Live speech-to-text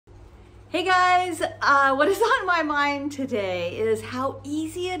Hey guys, what is on my mind today is how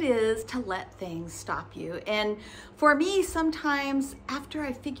easy it is to let things stop you. And for me, sometimes after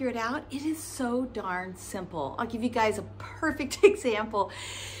I figure it out, it is so darn simple. I'll give you guys a perfect example.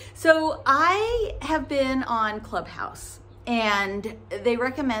 So I have been on Clubhouse and they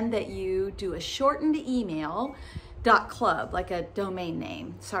recommend that you do a shortened email .club, like a domain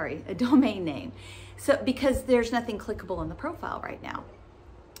name, a domain name. So because there's nothing clickable in the profile right now.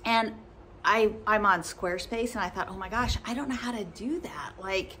 And I'm on Squarespace and I thought, oh my gosh, I don't know how to do that.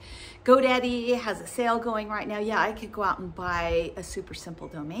 Like GoDaddy has a sale going right now. Yeah, I could go out and buy a super simple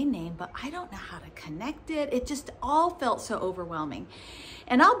domain name, but I don't know how to connect it. It just all felt so overwhelming.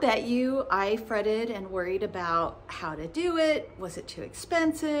 And I'll bet you I fretted and worried about how to do it. Was it too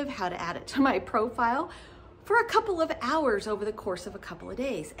expensive? How to add it to my profile? For a couple of hours over the course of a couple of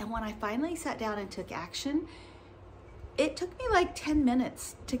days. And when I finally sat down and took action, it took me like 10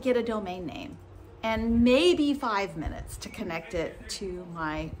 minutes to get a domain name and maybe 5 minutes to connect it to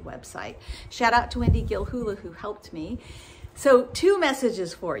my website. Shout out to Wendy Gilhula who helped me. So 2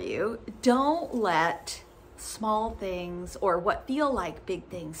 messages for you. Don't let small things or what feel like big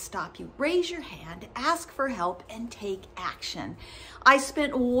things stop you. Raise your hand, ask for help, and take action. I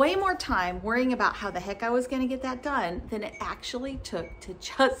spent way more time worrying about how the heck I was going to get that done than it actually took to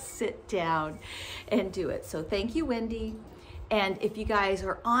just sit down and do it. So thank you, Wendy. And if you guys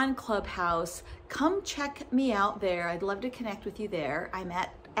are on Clubhouse, come check me out there. I'd love to connect with you there. I'm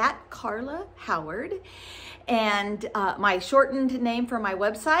at Carla Howard. And my shortened name for my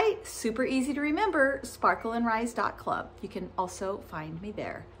website, super easy to remember, sparkleandrise.club. You can also find me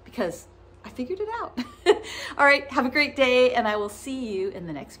there because I figured it out. All right, have a great day and I will see you in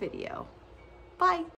the next video. Bye.